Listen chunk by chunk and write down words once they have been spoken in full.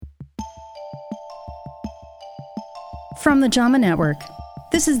From the JAMA Network,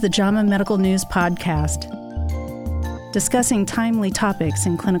 this is the JAMA Medical News Podcast, discussing timely topics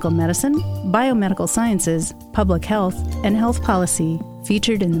in clinical medicine, biomedical sciences, public health, and health policy,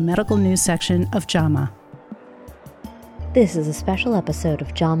 featured in the medical news section of JAMA. This is a special episode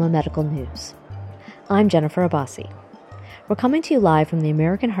of JAMA Medical News. I'm Jennifer Abbasi. We're coming to you live from the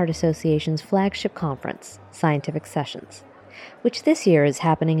American Heart Association's flagship conference, Scientific Sessions, which this year is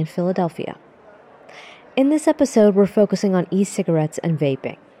happening in Philadelphia. In this episode, we're focusing on e-cigarettes and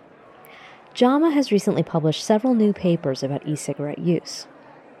vaping. JAMA has recently published several new papers about e-cigarette use.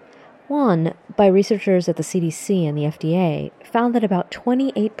 One, by researchers at the CDC and the FDA, found that about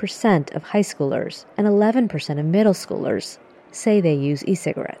 28% of high schoolers and 11% of middle schoolers say they use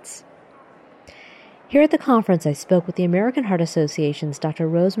e-cigarettes. Here at the conference, I spoke with the American Heart Association's Dr.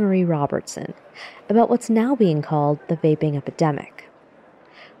 Rosemary Robertson about what's now being called the vaping epidemic.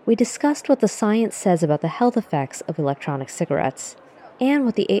 We discussed what the science says about the health effects of electronic cigarettes and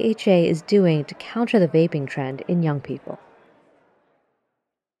what the AHA is doing to counter the vaping trend in young people.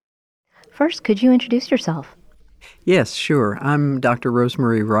 First, could you introduce yourself? Yes, sure. I'm Dr.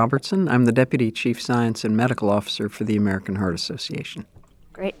 Rosemary Robertson. I'm the Deputy Chief Science and Medical Officer for the American Heart Association.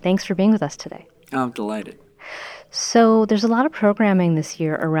 Great. Thanks for being with us today. I'm delighted. So there's a lot of programming this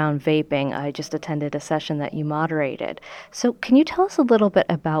year around vaping. I just attended a session that you moderated. So can you tell us a little bit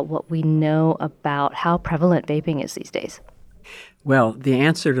about what we know about how prevalent vaping is these days? Well, the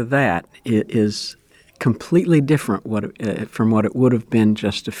answer to that is completely different from what it would have been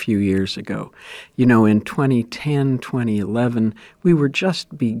just a few years ago. You know, in 2010, 2011, we were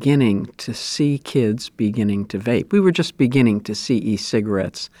just beginning to see kids beginning to vape. We were just beginning to see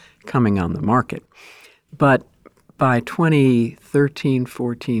e-cigarettes coming on the market. But by 2013,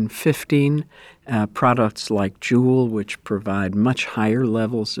 14, 15, products like Juul, which provide much higher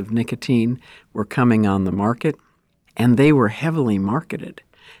levels of nicotine, were coming on the market, and they were heavily marketed.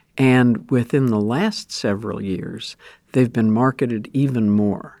 And within the last several years, they've been marketed even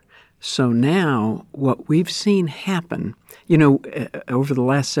more. So now what we've seen happen, over the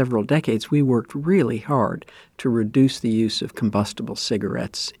last several decades, we worked really hard to reduce the use of combustible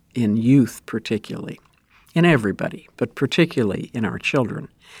cigarettes in youth particularly, in everybody, but particularly in our children.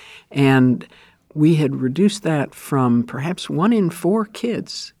 And we had reduced that from perhaps 1 in 4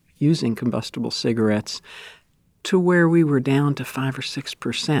 kids using combustible cigarettes to where we were down to 5 or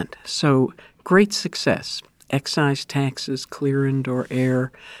 6%. So great success. Excise taxes, clear indoor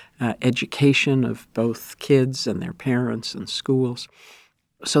air, education of both kids and their parents and schools.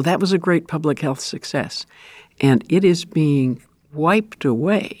 So that was a great public health success. And it is being wiped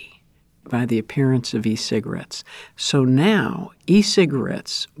away by the appearance of e-cigarettes. So now,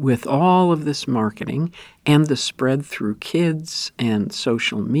 e-cigarettes, with all of this marketing and the spread through kids and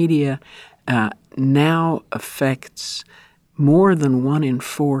social media, now affects more than 1 in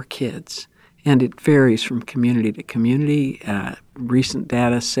 4 kids. And it varies from community to community. Recent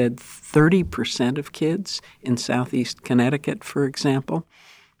data said 30% of kids in southeast Connecticut, for example.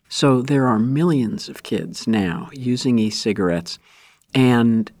 So there are millions of kids now using e-cigarettes.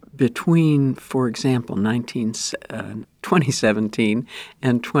 And between, for example, 2017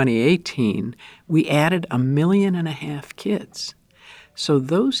 and 2018, we added 1.5 million kids. So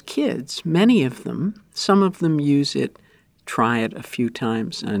those kids, many of them, some of them use it, try it a few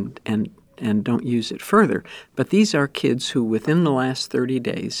times and don't use it further. But these are kids who within the last 30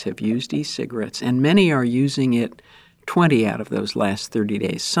 days have used e-cigarettes, and many are using it 20 out of those last 30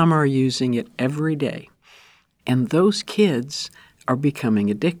 days. Some are using it every day. And those kids are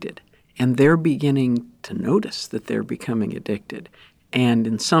becoming addicted, and they're beginning to notice that they're becoming addicted. And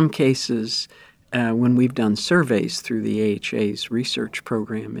in some cases, when we've done surveys through the AHA's research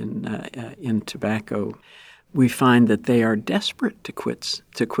program in tobacco, we find that they are desperate to quit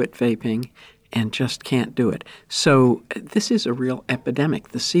vaping and just can't do it. So this is a real epidemic.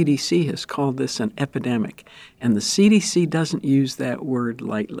 The CDC has called this an epidemic, and the CDC doesn't use that word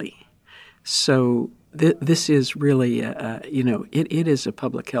lightly. So this is really, it is a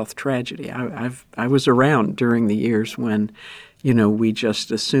public health tragedy. I was around during the years when, we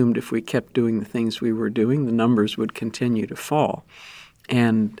just assumed if we kept doing the things we were doing, the numbers would continue to fall.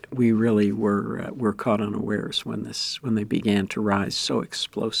 And we really were caught unawares when they began to rise so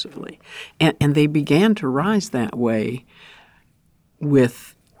explosively. And they began to rise that way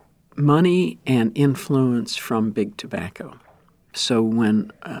with money and influence from big tobacco. So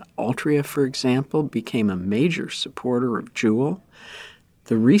when Altria, for example, became a major supporter of Juul,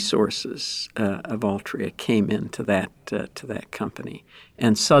 the resources of Altria came into that company,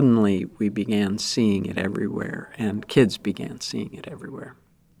 and suddenly we began seeing it everywhere, and kids began seeing it everywhere.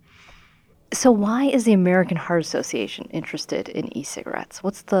 So why is the American Heart Association interested in e-cigarettes?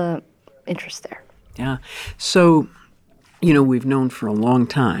 What's the interest there? Yeah. So, we've known for a long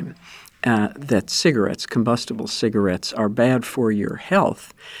time that cigarettes, combustible cigarettes, are bad for your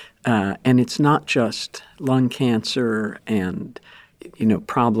health. And it's not just lung cancer and,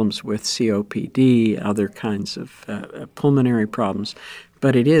 problems with COPD, other kinds of pulmonary problems,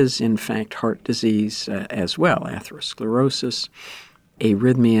 but it is, in fact, heart disease as well, atherosclerosis,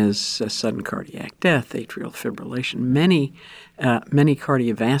 arrhythmias, sudden cardiac death, atrial fibrillation. Many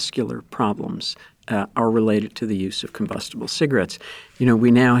cardiovascular problems are related to the use of combustible cigarettes.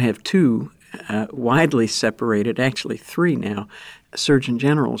 We now have two widely separated, actually three now, Surgeon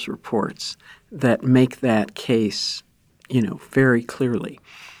General's reports that make that case, very clearly.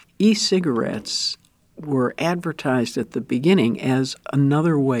 E-cigarettes were advertised at the beginning as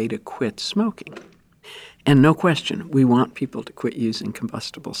another way to quit smoking. And no question, we want people to quit using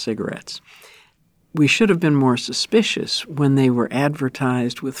combustible cigarettes. We should have been more suspicious when they were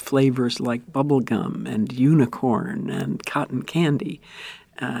advertised with flavors like bubblegum and unicorn and cotton candy.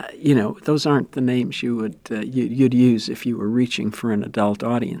 Those aren't the names you'd use if you were reaching for an adult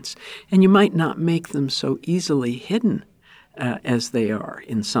audience. And you might not make them so easily hidden as they are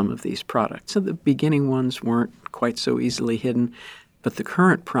in some of these products. So the beginning ones weren't quite so easily hidden, but the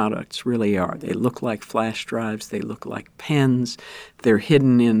current products really are. They look like flash drives. They look like pens. They're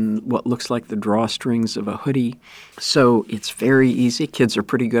hidden in what looks like the drawstrings of a hoodie. So it's very easy. Kids are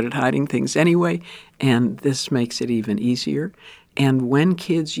pretty good at hiding things anyway, and this makes it even easier. And when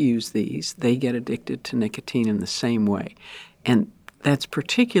kids use these, they get addicted to nicotine in the same way. And that's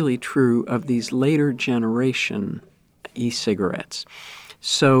particularly true of these later generation e-cigarettes.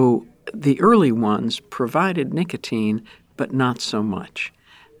 So the early ones provided nicotine, but not so much.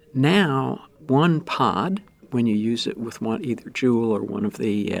 Now, one pod, when you use it with either Juul or one of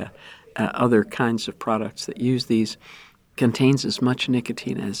the other kinds of products that use these, contains as much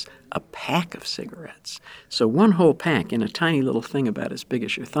nicotine as a pack of cigarettes. So one whole pack in a tiny little thing about as big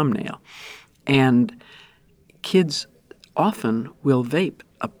as your thumbnail. And kids often will vape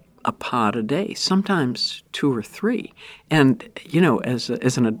a pod a day, sometimes 2 or 3. And,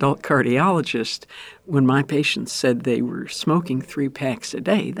 as an adult cardiologist, when my patients said they were smoking 3 packs a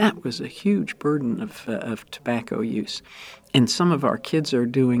day, that was a huge burden of tobacco use. And some of our kids are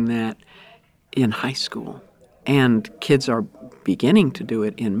doing that in high school. And kids are beginning to do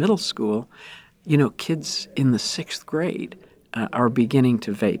it in middle school. Kids in the 6th grade are beginning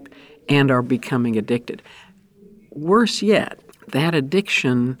to vape and are becoming addicted. Worse yet, that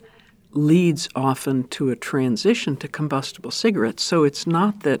addiction leads often to a transition to combustible cigarettes. So it's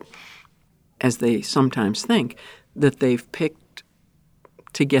not that, as they sometimes think, that they've picked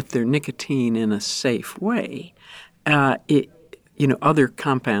to get their nicotine in a safe way. Other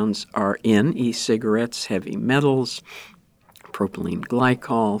compounds are in e-cigarettes, heavy metals, propylene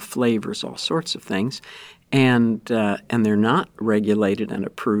glycol, flavors, all sorts of things, and they're not regulated and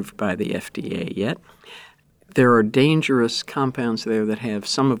approved by the FDA yet. There are dangerous compounds there that have,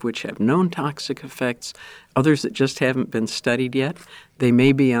 some of which have known toxic effects, others that just haven't been studied yet. They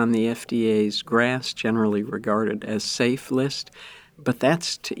may be on the FDA's GRAS, generally regarded as safe list, but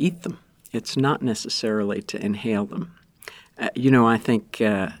that's to eat them. It's not necessarily to inhale them. I think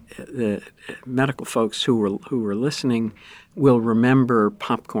the medical folks who were listening will remember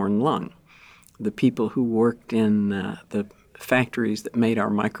popcorn lung. The people who worked in the factories that made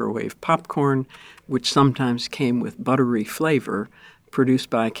our microwave popcorn, which sometimes came with buttery flavor produced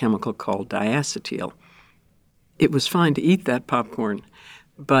by a chemical called diacetyl. It was fine to eat that popcorn,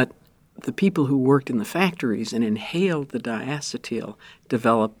 but the people who worked in the factories and inhaled the diacetyl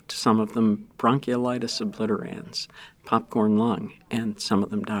developed, some of them, bronchiolitis obliterans, popcorn lung, and some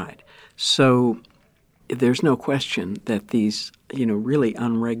of them died. So there's no question that these, really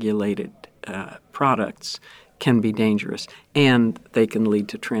unregulated products can be dangerous, and they can lead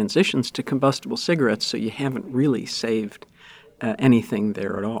to transitions to combustible cigarettes, so you haven't really saved anything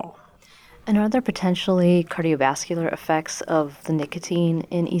there at all. And are there potentially cardiovascular effects of the nicotine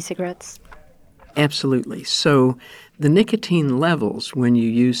in e-cigarettes? Absolutely. So the nicotine levels, when you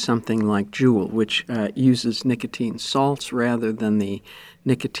use something like Juul, which uses nicotine salts rather than the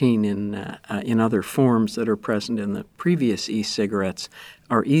nicotine in other forms that are present in the previous e-cigarettes,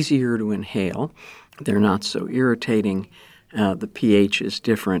 are easier to inhale. They're not so irritating. The pH is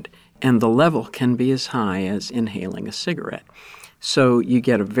different, and the level can be as high as inhaling a cigarette. So you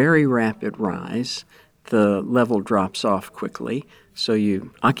get a very rapid rise. The level drops off quickly. So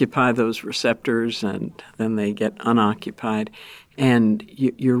you occupy those receptors, and then they get unoccupied. And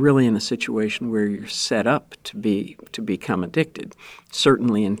you're really in a situation where you're set up to become addicted,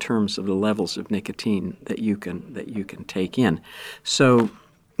 certainly in terms of the levels of nicotine that you can take in. So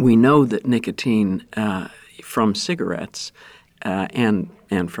we know that nicotine from cigarettes and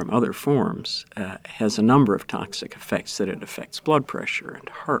from other forms has a number of toxic effects, that it affects blood pressure and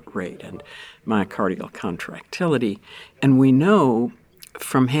heart rate and myocardial contractility. And we know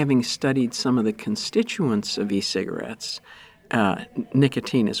from having studied some of the constituents of e-cigarettes,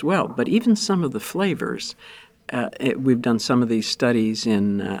 nicotine as well, but even some of the flavors. We've done some of these studies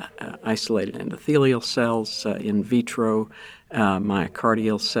in isolated endothelial cells, in vitro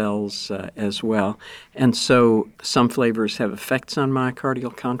myocardial cells as well. And so some flavors have effects on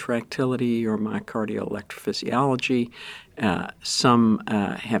myocardial contractility or myocardial electrophysiology. Some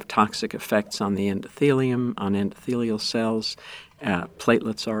have toxic effects on the endothelium, on endothelial cells.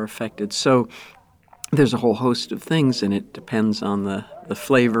 Platelets are affected. So there's a whole host of things, and it depends on the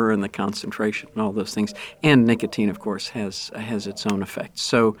flavor and the concentration and all those things. And nicotine, of course, has its own effects.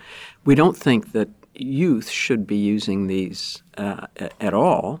 So we don't think that youth should be using these at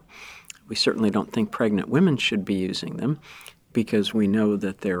all. We certainly don't think pregnant women should be using them, because we know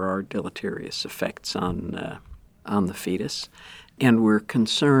that there are deleterious effects on the fetus. And we're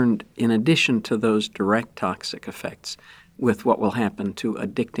concerned, in addition to those direct toxic effects, with what will happen to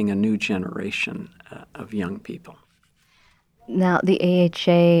addicting a new generation of young people. Now, the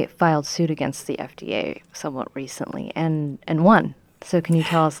AHA filed suit against the FDA somewhat recently and won. So can you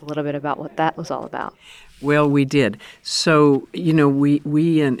tell us a little bit about what that was all about? Well, we did. So,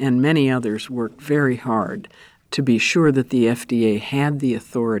 we and many others worked very hard to be sure that the FDA had the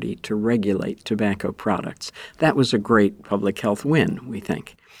authority to regulate tobacco products. That was a great public health win, we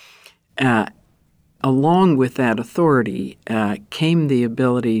think. Along with that authority came the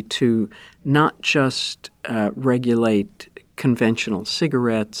ability to not just regulate conventional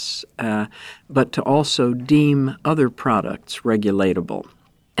cigarettes, but to also deem other products regulatable.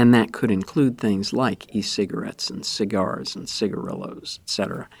 And that could include things like e-cigarettes and cigars and cigarillos,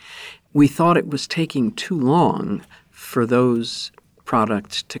 etc. We thought it was taking too long for those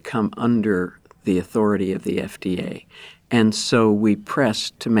products to come under the authority of the FDA. And so we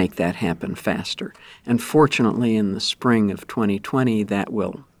pressed to make that happen faster. And fortunately, in the spring of 2020, that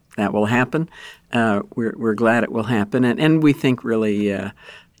will happen. We're glad it will happen. And we think really,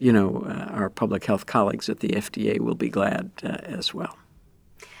 our public health colleagues at the FDA will be glad as well.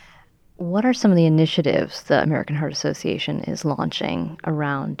 What are some of the initiatives the American Heart Association is launching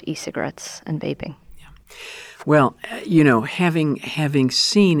around e-cigarettes and vaping? Yeah. Well, having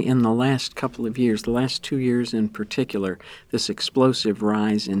seen in the last couple of years, the last 2 years in particular, this explosive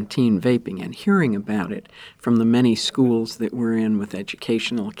rise in teen vaping, and hearing about it from the many schools that we're in with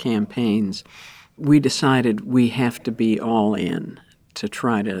educational campaigns, we decided we have to be all in to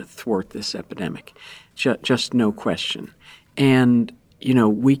try to thwart this epidemic. Just no question. And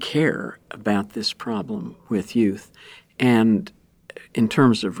we care about this problem with youth, and in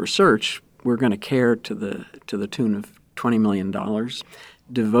terms of research, we're going to care to the tune of $20 million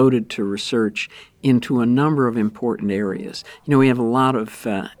devoted to research into a number of important areas. We have a lot of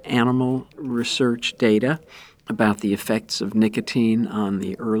animal research data about the effects of nicotine on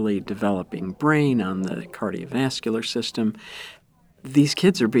the early developing brain, on the cardiovascular system. These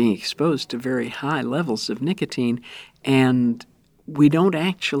kids are being exposed to very high levels of nicotine, and we don't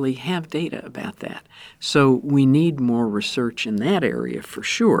actually have data about that. So we need more research in that area for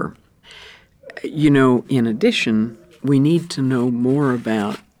sure. In addition, we need to know more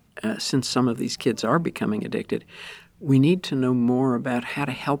about, since some of these kids are becoming addicted, we need to know more about how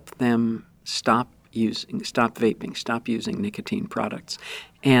to help them stop vaping, stop using nicotine products.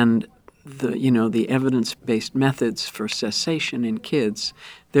 And the evidence-based methods for cessation in kids,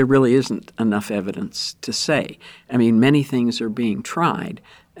 there really isn't enough evidence to say. I mean, many things are being tried,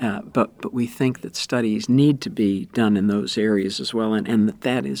 but we think that studies need to be done in those areas as well, and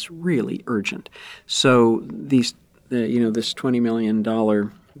that is really urgent. So this $20 million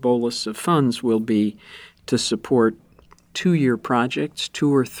bolus of funds will be to support 2-year projects,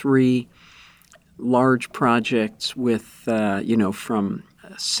 2 or 3 large projects with, from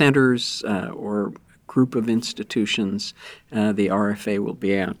centers or group of institutions. The RFA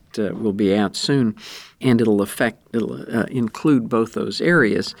will be out soon, and it'll include both those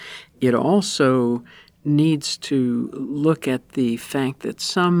areas. It also needs to look at the fact that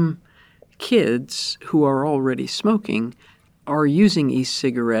some kids who are already smoking are using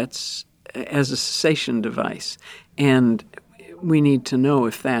e-cigarettes as a cessation device, and we need to know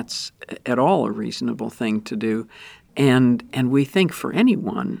if that's at all a reasonable thing to do. And we think for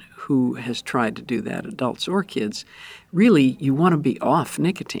anyone who has tried to do that, adults or kids, really you want to be off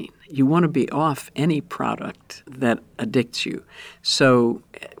nicotine. You want to be off any product that addicts you. So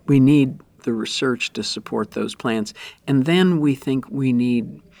we need the research to support those plans. And then we think we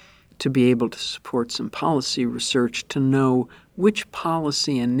need to be able to support some policy research to know which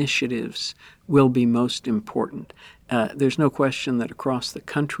policy initiatives will be most important. There's no question that across the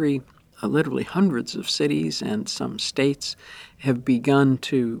country, literally hundreds of cities and some states have begun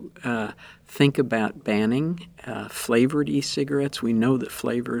to think about banning flavored e-cigarettes. We know that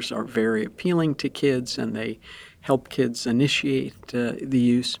flavors are very appealing to kids and they help kids initiate the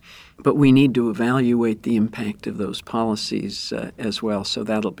use. But we need to evaluate the impact of those policies as well. So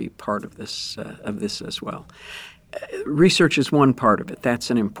that'll be part of this as well. Research is one part of it. That's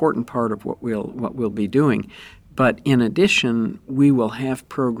an important part of what we'll be doing. But in addition, we will have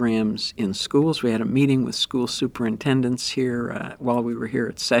programs in schools. We had a meeting with school superintendents here while we were here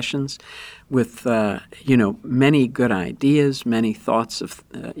at Sessions with, many good ideas, many thoughts of,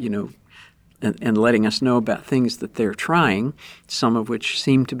 and letting us know about things that they're trying, some of which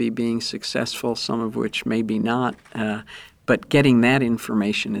seem to be being successful, some of which maybe not. But getting that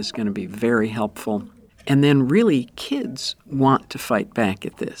information is going to be very helpful. And then really kids want to fight back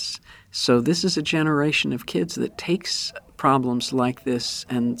at this. So this is a generation of kids that takes problems like this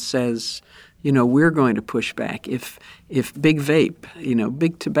and says, we're going to push back. If big vape,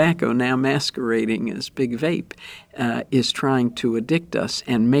 big tobacco now masquerading as big vape, is trying to addict us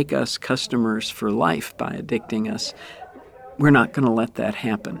and make us customers for life by addicting us, we're not going to let that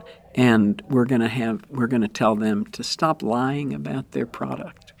happen. And we're going to tell them to stop lying about their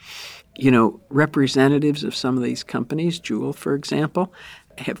product. Representatives of some of these companies, Juul, for example,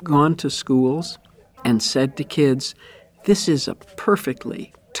 have gone to schools and said to kids, this is a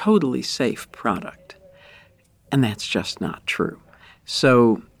perfectly, totally safe product. And that's just not true.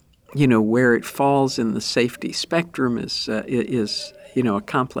 So, where it falls in the safety spectrum is a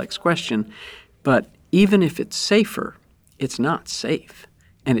complex question. But even if it's safer, it's not safe.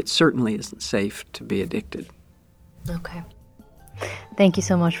 And it certainly isn't safe to be addicted. Okay. Thank you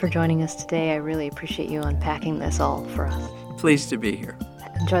so much for joining us today. I really appreciate you unpacking this all for us. Pleased to be here.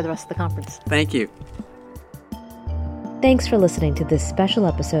 Enjoy the rest of the conference. Thank you. Thanks for listening to this special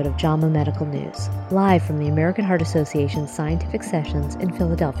episode of JAMA Medical News, live from the American Heart Association's Scientific Sessions in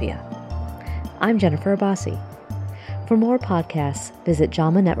Philadelphia. I'm Jennifer Abbasi. For more podcasts, visit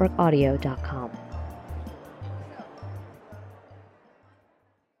jamanetworkaudio.com.